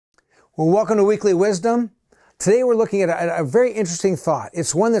Well, welcome to Weekly Wisdom. Today we're looking at a very interesting thought.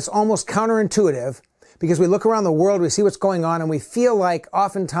 It's one that's almost counterintuitive because we look around the world, we see what's going on, and we feel like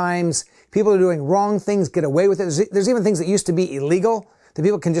oftentimes people are doing wrong things, get away with it. There's even things that used to be illegal that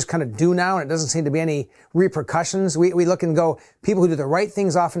people can just kind of do now, and it doesn't seem to be any repercussions. We look and go, people who do the right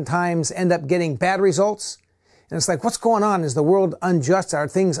things oftentimes end up getting bad results. And it's like, what's going on? Is the world unjust? Are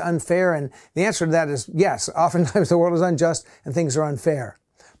things unfair? And the answer to that is yes. Oftentimes the world is unjust and things are unfair.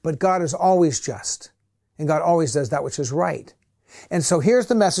 But God is always just. And God always does that which is right. And so here's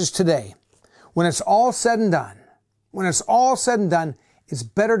the message today. When it's all said and done, it's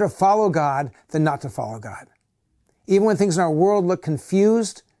better to follow God than not to follow God. Even when things in our world look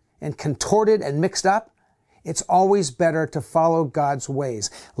confused and contorted and mixed up, it's always better to follow God's ways.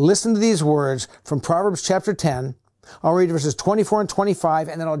 Listen to these words from Proverbs chapter 10. I'll read verses 24 and 25,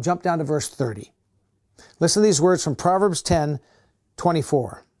 and then I'll jump down to verse 30. Listen to these words from Proverbs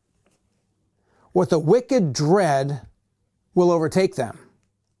 10:24. What the wicked dread will overtake them.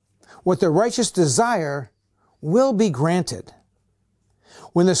 What the righteous desire will be granted.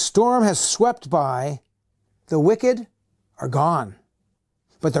 When the storm has swept by, the wicked are gone,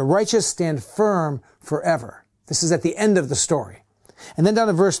 but the righteous stand firm forever. This is at the end of the story. And then down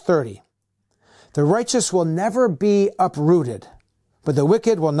to verse 30. The righteous will never be uprooted, but the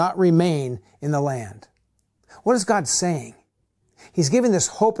wicked will not remain in the land. What is God saying? He's giving this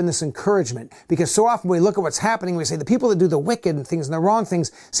hope and this encouragement because so often we look at what's happening, we say the people that do the wicked things and the wrong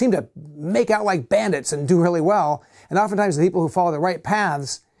things seem to make out like bandits and do really well. And oftentimes the people who follow the right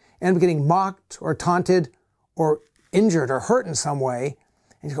paths end up getting mocked or taunted or injured or hurt in some way.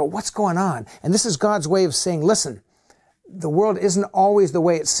 And you go, what's going on? And this is God's way of saying, listen, the world isn't always the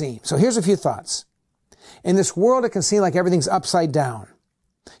way it seems. So here's a few thoughts. In this world, it can seem like everything's upside down.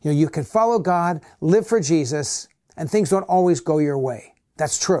 You can follow God, live for Jesus, and things don't always go your way.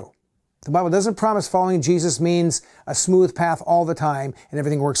 That's true. The Bible doesn't promise following Jesus means a smooth path all the time and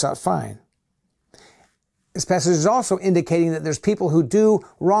everything works out fine. This passage is also indicating that there's people who do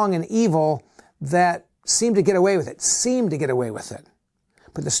wrong and evil that seem to get away with it.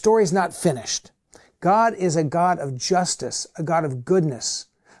 But the story's not finished. God is a God of justice, a God of goodness,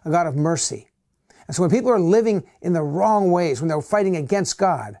 a God of mercy. And so when people are living in the wrong ways, when they're fighting against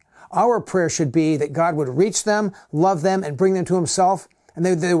God, our prayer should be that God would reach them, love them, and bring them to himself, and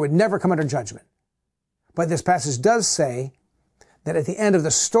they would never come under judgment. But this passage does say that at the end of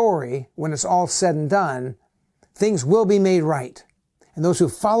the story, when it's all said and done, things will be made right. And those who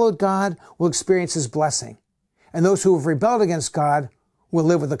followed God will experience his blessing. And those who have rebelled against God will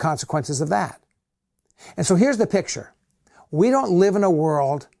live with the consequences of that. And so here's the picture. We don't live in a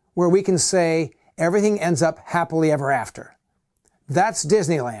world where we can say everything ends up happily ever after. That's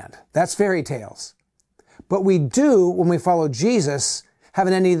Disneyland. That's fairy tales. But we do, when we follow Jesus, have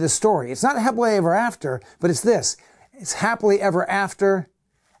an ending of the story. It's not happily ever after, but it's this. It's happily ever after.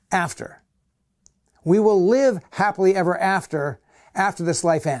 We will live happily ever after this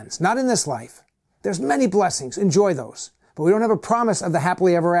life ends. Not in this life. There's many blessings. Enjoy those. But we don't have a promise of the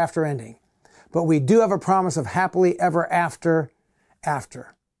happily ever after ending. But we do have a promise of happily ever after.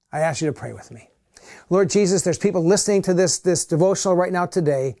 I ask you to pray with me. Lord Jesus, there's people listening to this devotional right now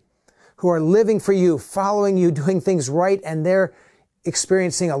today who are living for you, following you, doing things right, and they're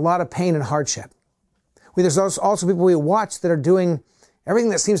experiencing a lot of pain and hardship. There's also people we watch that are doing everything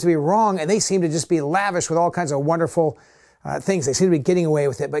that seems to be wrong, and they seem to just be lavish with all kinds of wonderful things. They seem to be getting away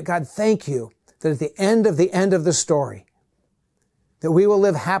with it. But God, thank you that at the end of the story, that we will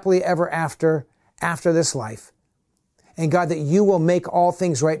live happily ever after this life. And God, that you will make all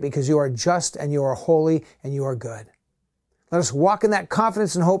things right because you are just and you are holy and you are good. Let us walk in that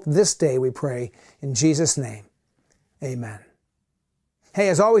confidence and hope this day, we pray, in Jesus' name. Amen. Hey,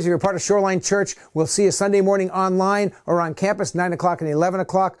 as always, if you're part of Shoreline Church, we'll see you Sunday morning online or on campus, 9 o'clock and 11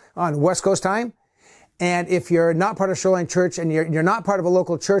 o'clock on West Coast time. And if you're not part of Shoreline Church and you're not part of a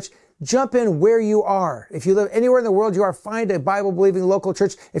local church, jump in where you are. If you live anywhere in the world you are, find a Bible-believing local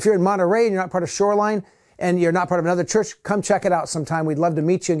church. If you're in Monterey and you're not part of Shoreline and you're not part of another church, come check it out sometime. We'd love to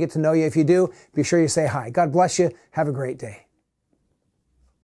meet you and get to know you. If you do, be sure you say hi. God bless you. Have a great day.